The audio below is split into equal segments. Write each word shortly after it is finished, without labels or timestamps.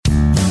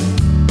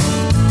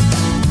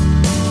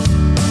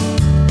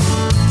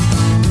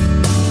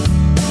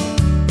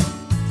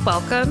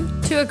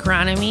Welcome to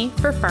Agronomy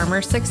for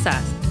Farmer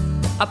Success,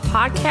 a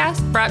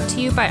podcast brought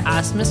to you by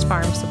Agronomist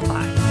Farm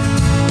Supply.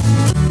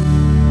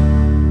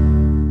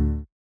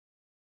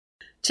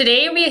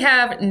 Today we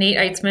have Nate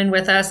Eitzman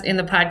with us in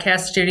the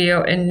podcast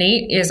studio, and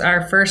Nate is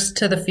our First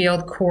to the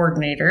Field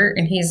coordinator,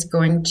 and he's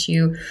going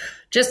to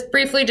just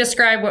briefly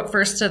describe what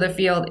First to the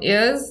Field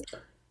is.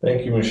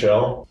 Thank you,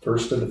 Michelle.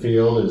 First to the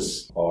Field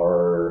is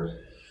our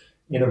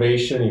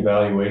innovation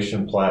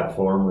evaluation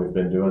platform we've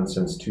been doing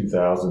since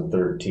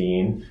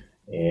 2013,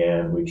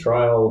 and we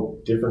trial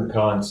different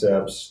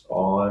concepts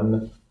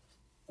on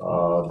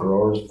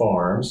growers'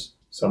 farms.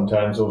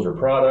 Sometimes those are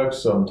products,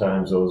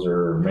 sometimes those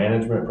are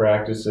management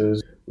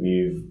practices.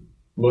 We've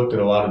looked at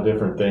a lot of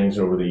different things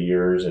over the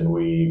years, and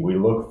we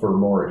look for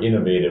more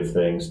innovative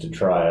things to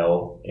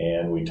trial,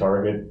 and we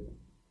target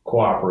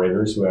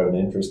cooperators who have an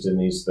interest in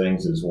these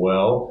things as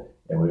well.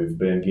 And we've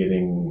been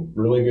getting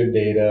really good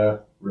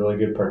data, really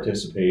good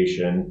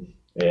participation,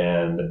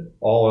 and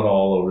all in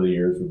all, over the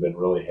years, we've been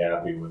really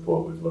happy with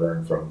what we've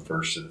learned from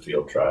First to the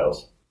Field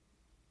trials.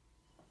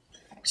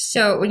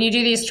 So when you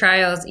do these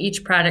trials,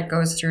 each product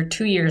goes through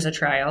 2 years of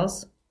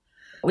trials.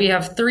 We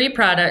have 3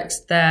 products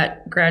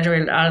that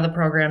graduated out of the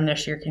program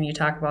this year. Can you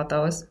talk about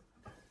those?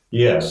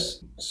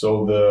 Yes.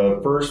 So the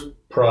first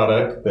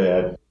product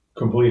that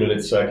completed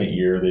its second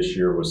year this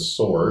year was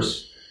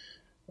Source,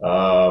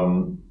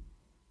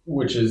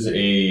 which is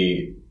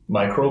a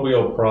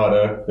microbial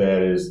product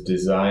that is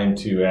designed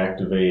to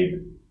activate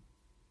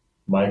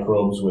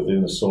microbes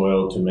within the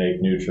soil to make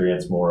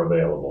nutrients more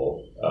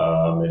available.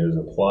 It is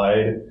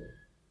applied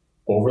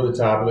over the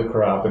top of the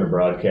crop in a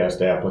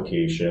broadcast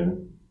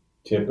application.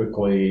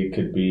 Typically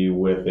could be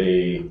with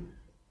a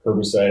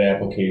herbicide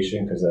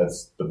application because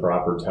that's the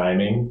proper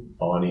timing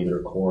on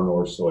either corn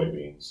or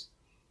soybeans.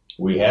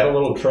 We had a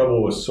little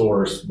trouble with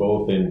Source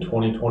both in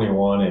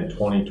 2021 and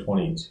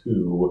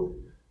 2022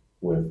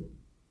 with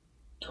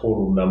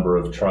total number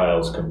of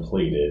trials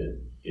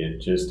completed.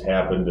 It just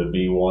happened to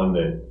be one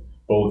that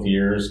both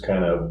years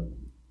kind of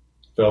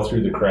fell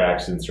through the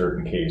cracks in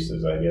certain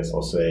cases, I guess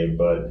I'll say.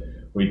 But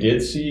we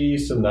did see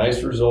some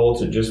nice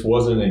results. It just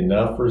wasn't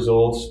enough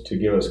results to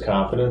give us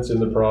confidence in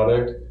the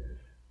product.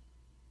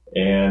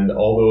 And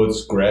although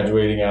it's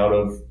graduating out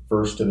of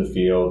First to the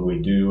Field, we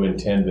do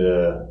intend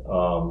to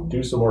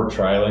do some more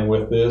trialing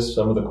with this.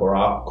 Some of the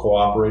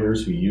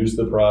cooperators who use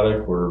the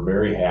product were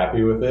very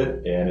happy with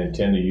it and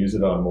intend to use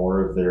it on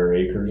more of their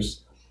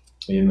acres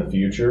in the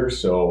future.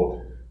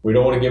 So we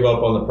don't want to give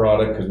up on the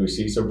product because we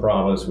see some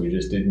promise. We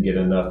just didn't get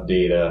enough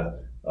data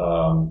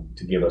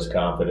to give us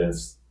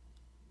confidence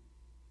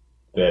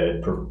that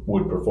it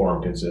would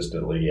perform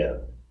consistently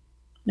yet.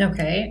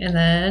 Okay, and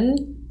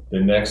then? The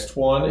next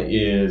one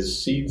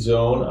is Seed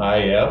Zone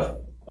IF.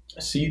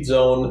 Seed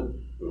Zone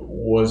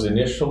was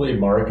initially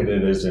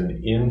marketed as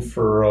an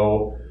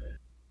in-furrow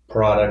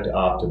product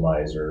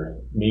optimizer,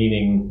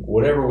 meaning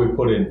whatever we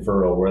put in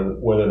furrow,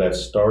 whether that's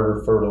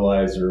starter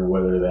fertilizer,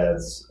 whether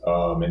that's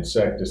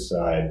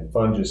insecticide,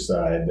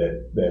 fungicide,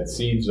 that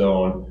Seed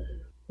Zone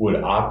would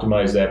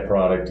optimize that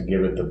product to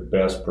give it the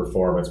best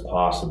performance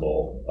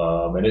possible.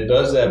 And it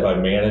does that by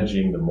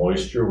managing the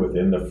moisture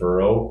within the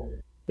furrow.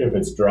 If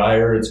it's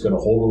drier, it's going to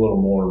hold a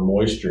little more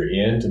moisture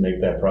in to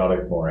make that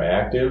product more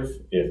active.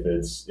 If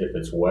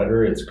it's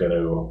wetter, it's going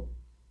to,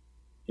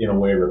 in a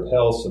way,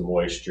 repel some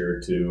moisture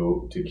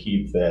to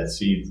keep that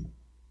seed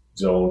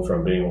zone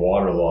from being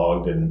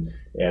waterlogged and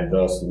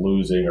thus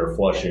losing or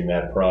flushing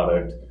that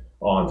product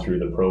on through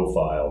the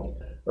profile.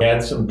 We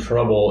had some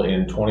trouble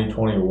in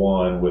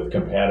 2021 with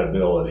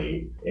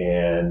compatibility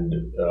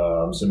and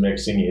some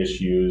mixing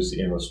issues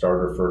in the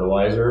starter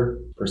fertilizer.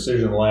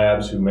 Precision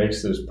Labs, who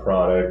makes this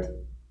product,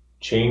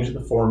 changed the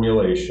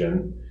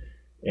formulation,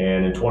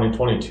 and in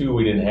 2022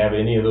 we didn't have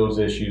any of those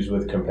issues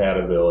with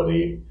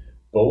compatibility.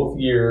 Both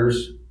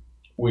years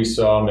we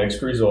saw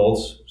mixed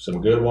results,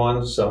 some good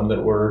ones, some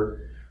that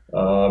were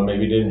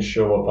maybe didn't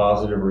show a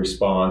positive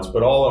response,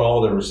 but all in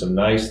all there were some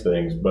nice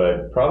things.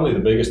 But probably the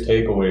biggest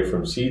takeaway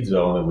from Seed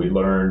Zone that we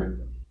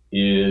learned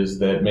is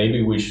that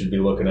maybe we should be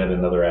looking at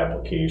another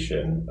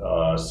application.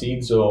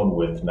 Seed Zone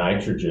with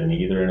nitrogen,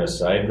 either in a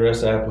side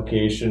dress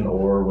application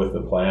or with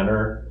the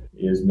planter,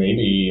 is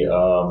maybe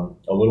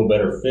a little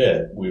better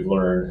fit, we've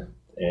learned,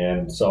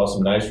 and saw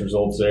some nice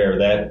results there.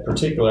 That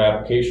particular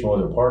application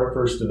wasn't part of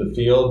First to the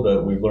Field,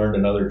 but we've learned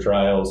in other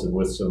trials and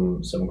with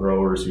some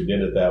growers who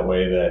did it that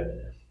way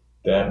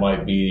that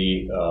might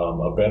be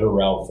a better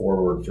route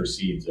forward for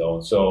Seed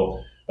Zone. So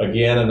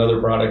again,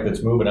 another product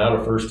that's moving out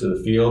of First to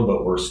the Field,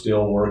 but we're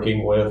still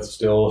working with,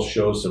 still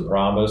shows some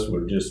promise.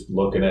 We're just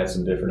looking at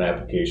some different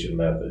application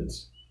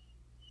methods.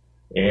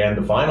 And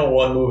the final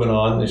one moving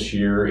on this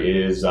year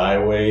is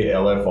Xyway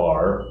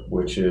LFR,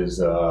 which is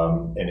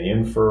an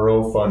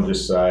in-furrow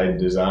fungicide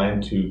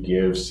designed to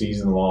give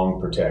season-long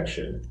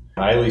protection.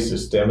 Highly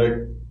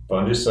systemic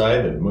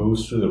fungicide that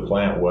moves through the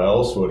plant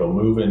well, so it'll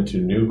move into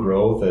new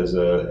growth as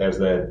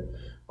that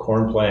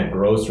corn plant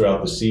grows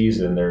throughout the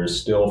season. There's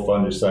still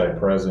fungicide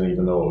present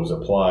even though it was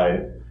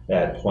applied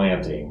at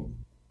planting.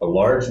 a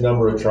large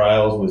number of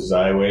trials with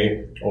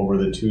Xyway over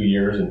the 2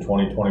 years in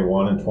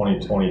 2021 and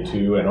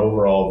 2022, and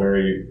overall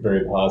very,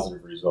 very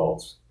positive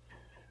results.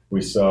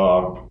 We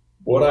saw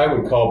what I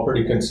would call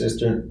pretty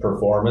consistent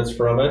performance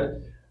from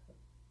it.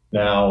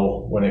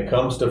 Now, when it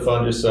comes to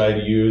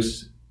fungicide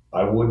use,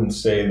 I wouldn't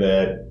say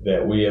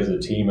that we as a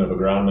team of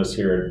agronomists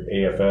here at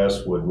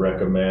AFS would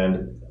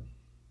recommend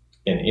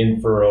an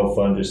in-furrow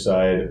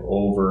fungicide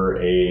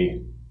over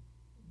a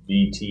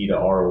VT to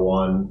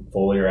R1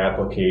 foliar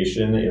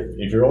application.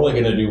 If you're only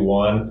going to do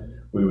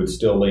one, we would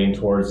still lean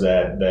towards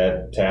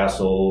that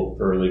tassel,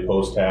 early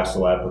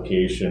post-tassel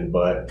application.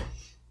 But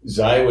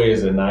Xyway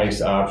is a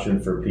nice option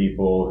for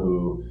people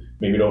who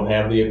maybe don't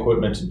have the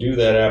equipment to do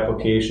that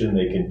application.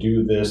 They can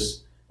do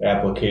this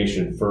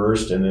application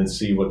first and then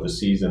see what the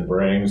season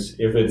brings.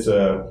 If it's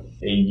a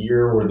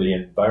year where the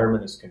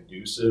environment is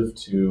conducive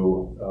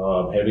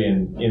to heavy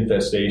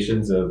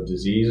infestations of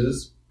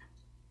diseases,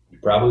 you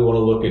probably want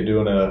to look at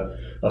doing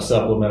a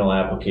supplemental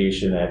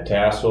application at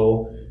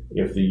tassel.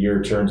 If the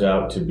year turns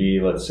out to be,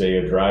 let's say,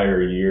 a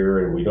drier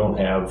year and we don't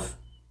have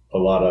a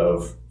lot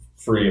of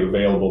free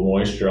available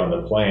moisture on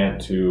the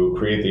plant to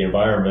create the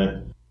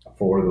environment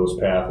for those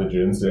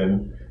pathogens,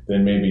 then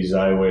maybe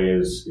Xyway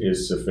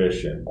is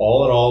sufficient.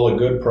 All in all, a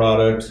good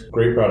product,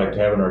 great product to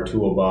have in our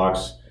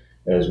toolbox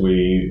as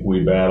we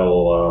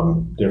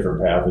battle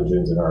different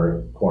pathogens in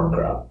our corn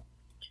crop.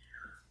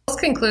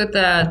 Let's conclude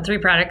the 3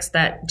 products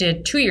that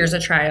did 2 years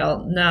of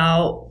trial.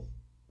 Now,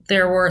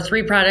 there were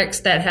 3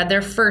 products that had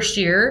their first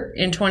year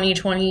in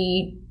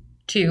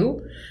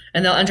 2022,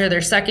 and they'll enter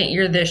their second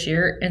year this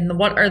year. And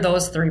what are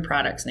those 3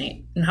 products,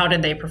 Nate? And how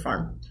did they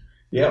perform?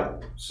 Yeah,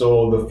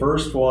 so the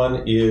first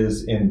one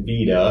is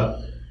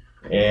Envita.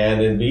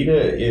 And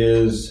Envita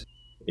is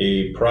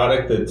a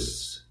product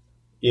that's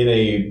in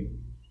a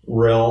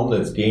realm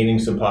that's gaining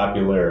some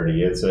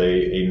popularity. It's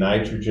a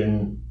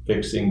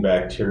nitrogen-fixing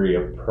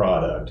bacteria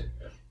product.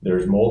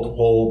 There's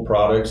multiple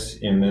products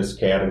in this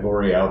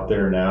category out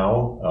there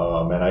now,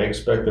 and I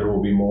expect there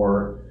will be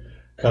more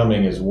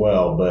coming as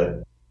well.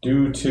 But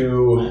due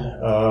to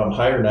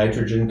higher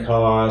nitrogen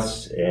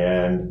costs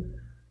and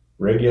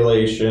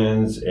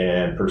regulations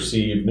and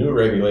perceived new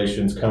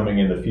regulations coming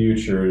in the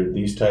future,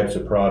 these types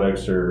of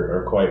products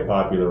are quite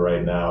popular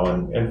right now,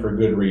 and for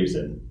good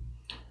reason.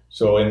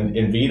 So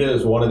Envita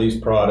is one of these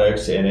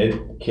products, and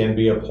it can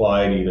be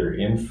applied either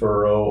in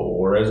furrow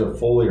or as a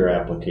foliar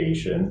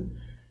application,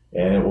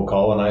 and it will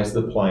colonize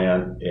the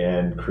plant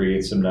and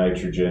create some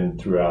nitrogen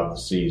throughout the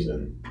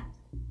season.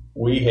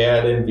 We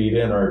had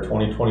Envita in our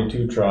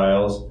 2022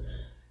 trials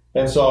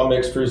and saw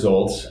mixed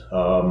results.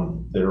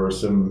 There were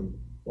some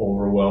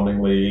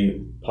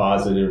overwhelmingly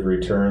positive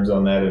returns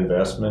on that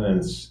investment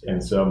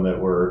and some that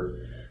were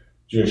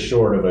just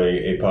short of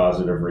a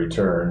positive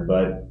return,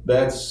 but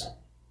that's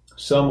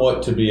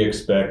somewhat to be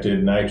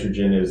expected.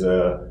 Nitrogen is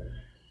a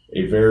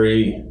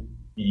very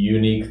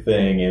unique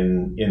thing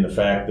in the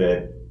fact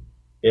that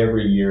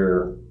every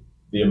year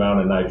the amount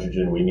of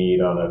nitrogen we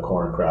need on a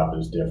corn crop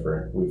is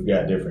different. We've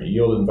got different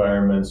yield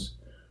environments.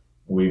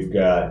 We've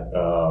got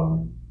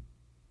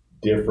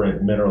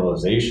different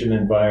mineralization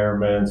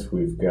environments.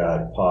 We've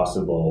got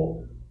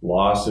possible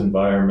loss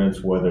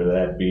environments, whether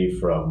that be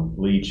from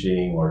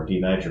leaching or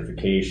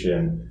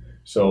denitrification.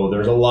 So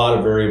there's a lot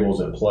of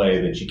variables at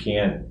play that you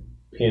can't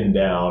pin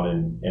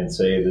down and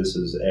say this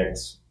is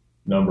X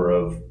number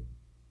of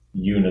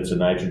units of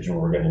nitrogen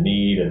we're going to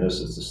need, and this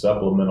is the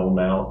supplemental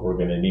amount we're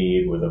going to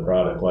need with a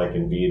product like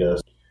Envita.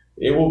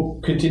 It will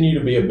continue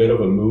to be a bit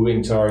of a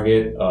moving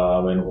target,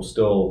 and we'll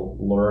still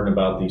learn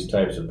about these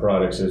types of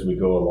products as we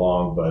go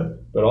along.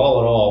 But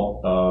all in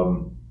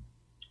all,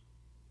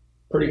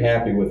 pretty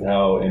happy with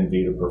how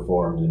Envita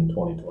performed in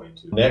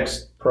 2022.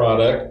 Next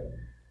product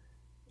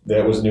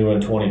that was new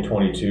in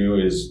 2022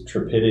 is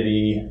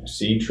Tripidity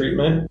seed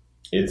treatment.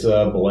 It's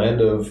a blend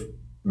of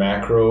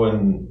macro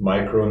and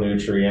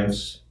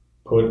micronutrients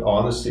put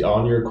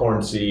on your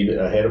corn seed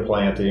ahead of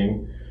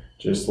planting,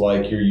 just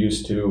like you're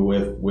used to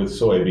with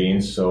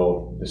soybeans.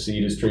 So the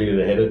seed is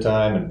treated ahead of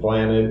time and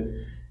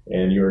planted,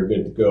 and you're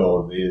good to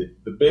go.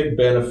 The big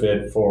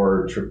benefit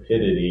for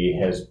Tripidity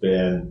has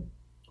been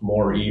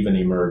more even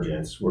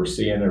emergence. We're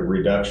seeing a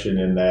reduction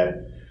in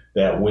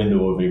that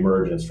window of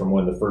emergence from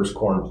when the first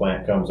corn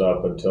plant comes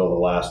up until the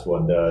last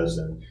one does.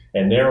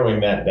 And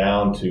narrowing that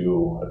down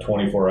to a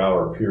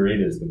 24-hour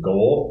period is the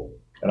goal.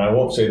 And I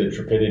won't say that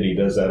Tripidity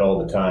does that all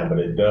the time, but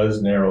it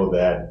does narrow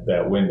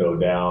that window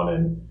down.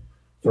 And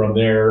from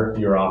there,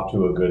 you're off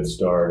to a good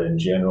start. And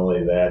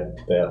generally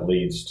that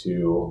leads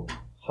to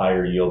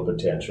higher yield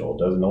potential.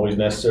 It doesn't always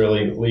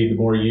necessarily lead to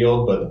more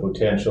yield, but the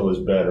potential is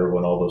better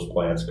when all those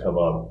plants come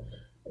up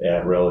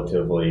at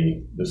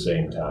relatively the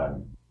same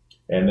time.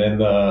 And then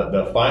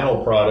the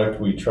final product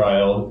we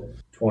trialed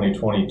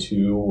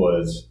 2022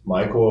 was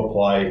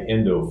MycoApply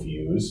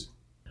EndoFuse,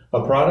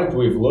 a product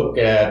we've looked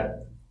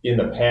at in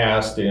the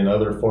past in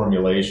other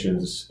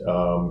formulations.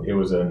 It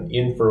was an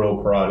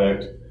in-furrow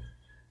product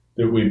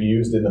that we've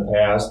used in the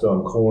past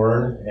on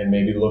corn and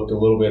maybe looked a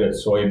little bit at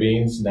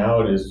soybeans.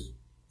 Now it is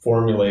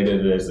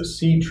formulated as a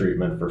seed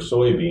treatment for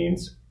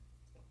soybeans.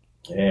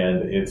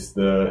 And it's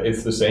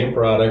the same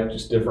product,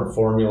 just different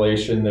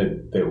formulation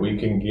that we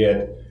can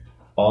get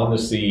on the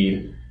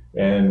seed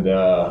and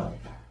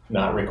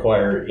not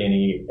require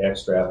any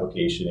extra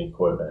application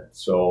equipment.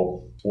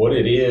 So what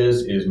it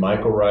is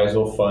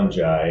mycorrhizal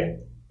fungi,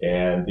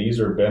 and these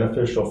are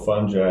beneficial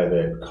fungi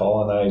that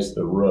colonize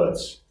the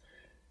roots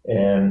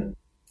and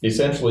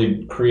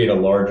essentially create a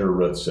larger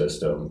root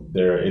system.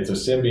 It's a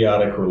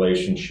symbiotic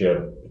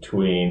relationship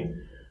between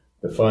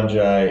the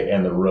fungi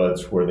and the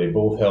roots where they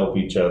both help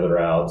each other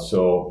out.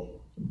 So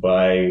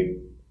by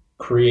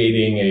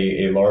creating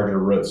a larger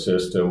root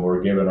system,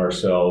 we're giving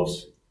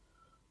ourselves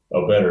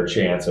a better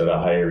chance at a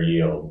higher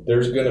yield.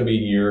 There's going to be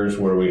years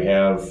where we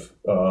have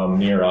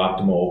near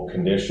optimal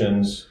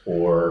conditions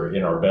or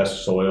in our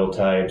best soil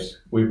types.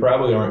 We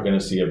probably aren't going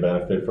to see a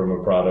benefit from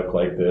a product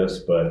like this,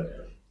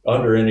 but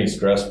under any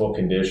stressful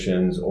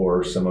conditions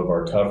or some of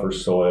our tougher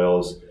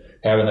soils,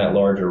 having that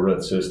larger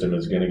root system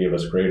is going to give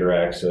us greater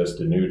access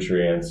to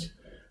nutrients,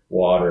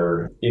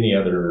 water, any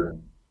other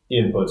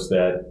inputs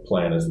that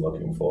plant is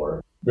looking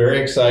for.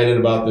 Very excited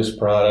about this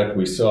product.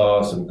 We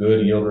saw some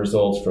good yield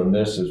results from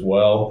this as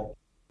well.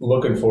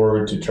 Looking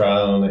forward to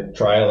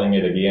trialing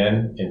it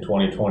again in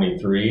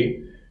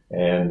 2023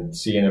 and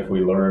seeing if we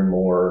learn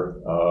more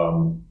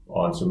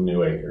on some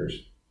new acres.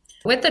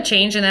 With the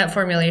change in that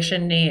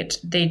formulation, Nate,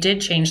 they did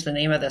change the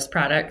name of this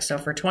product. So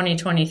for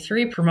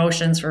 2023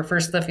 promotions for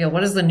First of the Field,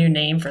 what is the new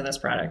name for this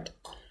product?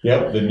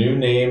 Yep, the new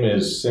name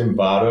is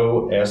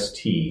Simvato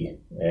ST,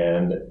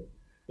 and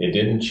it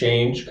didn't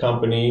change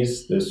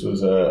companies. This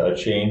was a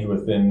change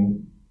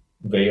within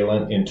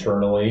Valent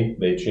internally.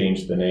 They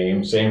changed the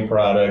name, same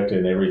product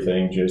and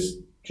everything,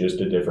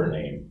 just a different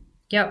name.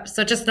 Yep,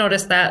 so just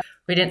notice that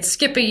we didn't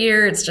skip a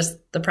year. It's just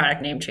the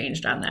product name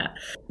changed on that.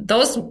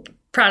 Those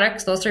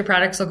three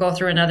products will go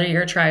through another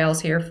year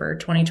trials here for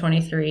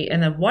 2023.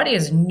 And then what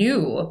is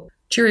new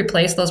to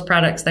replace those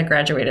products that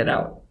graduated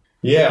out?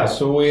 Yeah,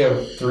 so we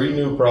have 3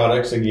 new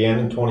products again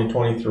in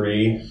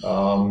 2023.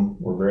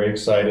 We're very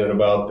excited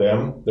about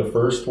them. The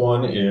first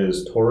one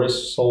is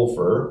Taurus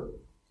Sulfur.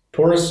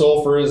 Taurus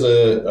Sulfur is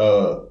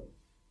a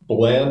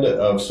blend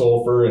of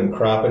sulfur and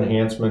crop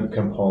enhancement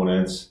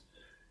components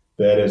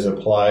that is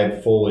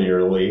applied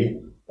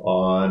foliarly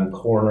on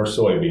corn or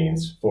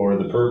soybeans. For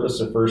the purpose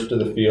of First of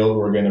the Field,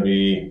 we're going to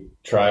be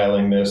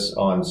trialing this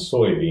on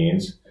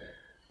soybeans.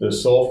 The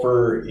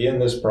sulfur in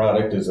this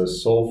product is a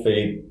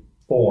sulfate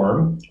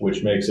form,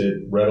 which makes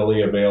it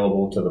readily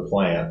available to the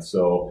plant.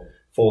 So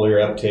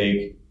foliar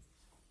uptake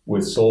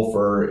with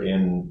sulfur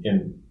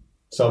in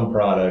some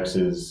products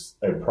is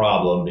a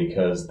problem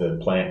because the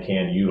plant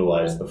can't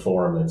utilize the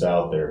form that's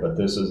out there. But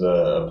this is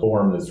a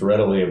form that's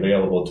readily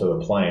available to the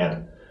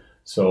plant.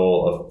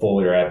 So a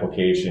foliar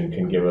application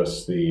can give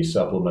us the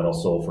supplemental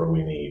sulfur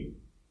we need.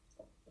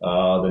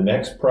 The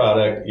next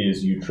product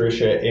is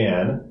Utrisha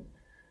N.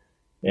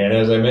 And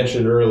as I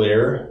mentioned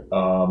earlier,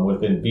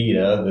 within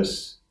Vita,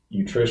 this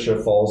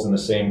Utrisha falls in the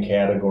same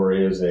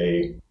category as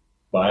a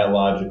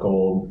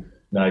biological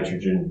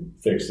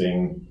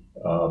nitrogen-fixing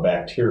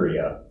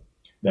bacteria.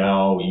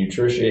 Now,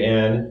 Utrisha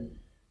N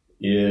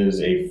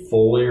is a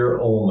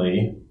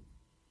foliar-only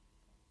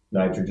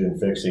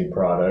nitrogen-fixing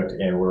product,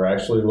 and we're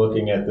actually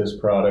looking at this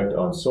product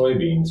on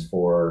soybeans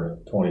for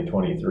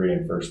 2023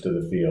 and First of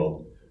the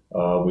Field.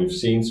 We've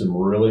seen some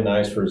really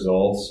nice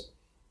results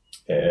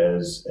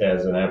as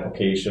an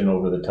application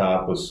over the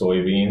top with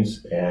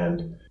soybeans,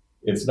 and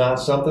it's not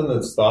something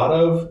that's thought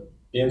of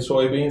in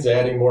soybeans,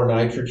 adding more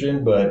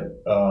nitrogen,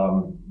 but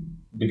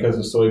because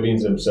the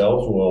soybeans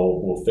themselves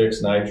will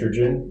fix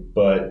nitrogen.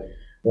 But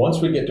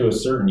once we get to a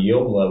certain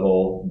yield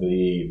level,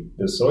 the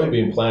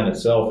soybean plant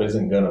itself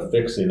isn't going to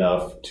fix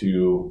enough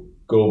to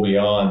go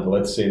beyond,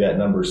 let's say that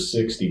number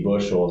 60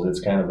 bushels. It's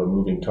kind of a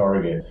moving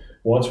target.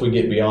 Once we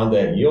get beyond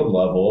that yield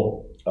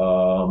level,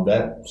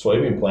 that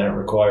soybean plant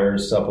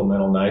requires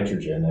supplemental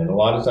nitrogen. And a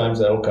lot of times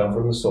that'll come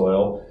from the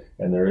soil,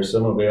 and there is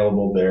some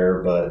available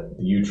there, but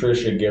the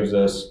Utrisha gives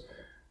us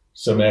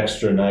some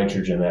extra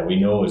nitrogen that we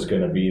know is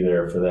going to be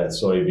there for that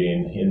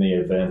soybean in the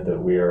event that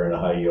we are in a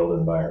high yield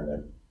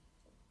environment.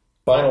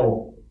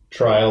 Final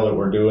trial that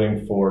we're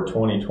doing for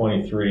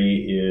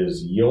 2023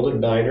 is Yield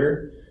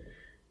Igniter.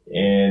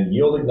 And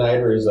Yield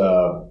Igniter is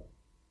a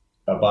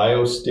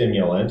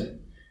biostimulant,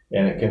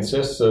 and it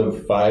consists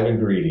of 5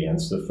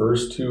 ingredients. The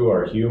first 2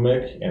 are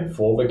humic and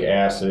fulvic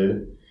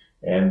acid,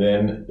 and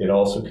then it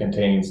also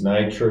contains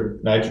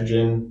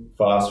nitrogen,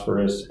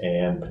 phosphorus,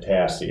 and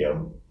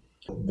potassium.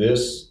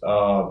 This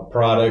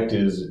product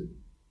is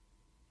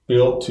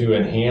built to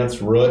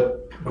enhance root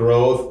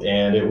growth,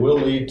 and it will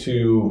lead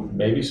to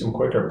maybe some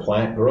quicker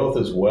plant growth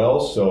as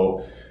well.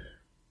 So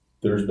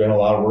there's been a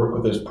lot of work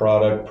with this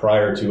product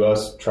prior to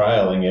us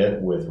trialing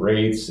it with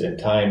rates and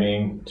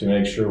timing to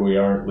make sure we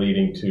aren't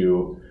leading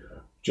to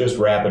just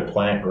rapid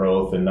plant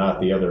growth and not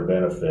the other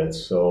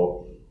benefits.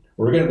 So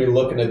we're going to be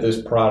looking at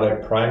this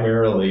product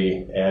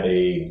primarily at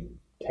a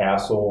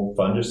tassel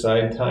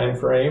fungicide time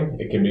frame.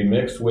 It can be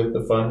mixed with the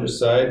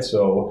fungicide.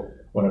 So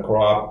when a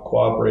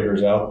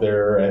cooperator's out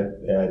there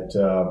at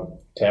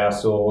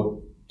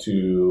tassel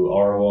to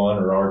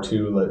R1 or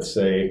R2, let's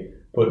say,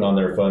 putting on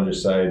their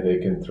fungicide, they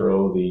can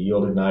throw the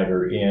yield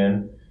igniter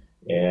in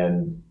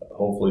and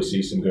hopefully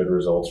see some good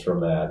results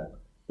from that.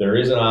 There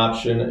is an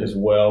option as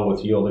well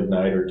with yield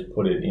igniter to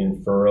put it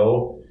in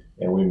furrow,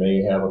 and we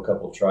may have a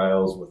couple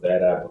trials with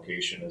that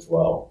application as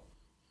well.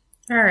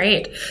 All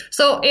right.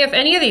 So if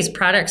any of these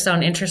products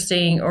sound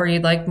interesting or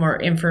you'd like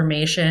more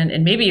information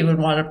and maybe you would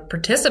want to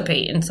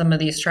participate in some of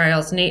these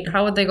trials, Nate,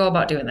 how would they go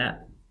about doing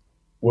that?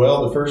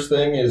 Well, the first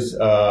thing is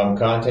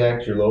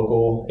contact your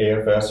local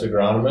AFS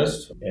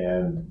agronomist,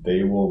 and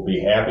they will be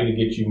happy to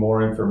get you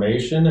more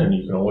information, and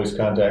you can always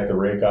contact the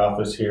rake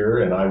office here,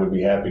 and I would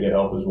be happy to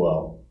help as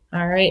well.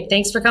 All right.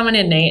 Thanks for coming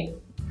in, Nate.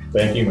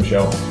 Thank you,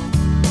 Michelle.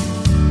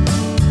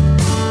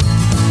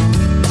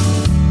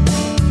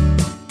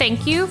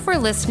 Thank you for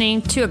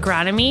listening to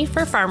Agronomy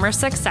for Farmer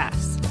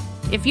Success.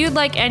 If you'd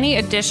like any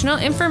additional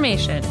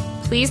information,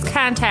 please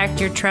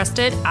contact your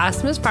trusted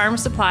Osmus Farm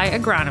Supply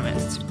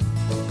agronomist.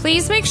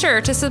 Please make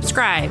sure to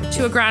subscribe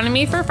to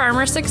Agronomy for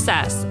Farmer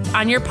Success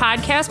on your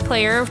podcast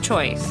player of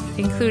choice,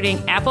 including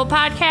Apple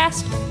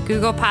Podcast,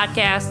 Google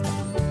Podcast,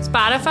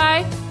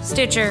 Spotify,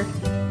 Stitcher,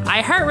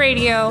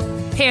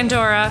 iHeartRadio,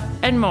 Pandora,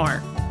 and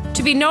more,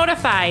 to be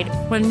notified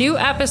when new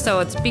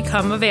episodes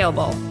become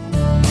available.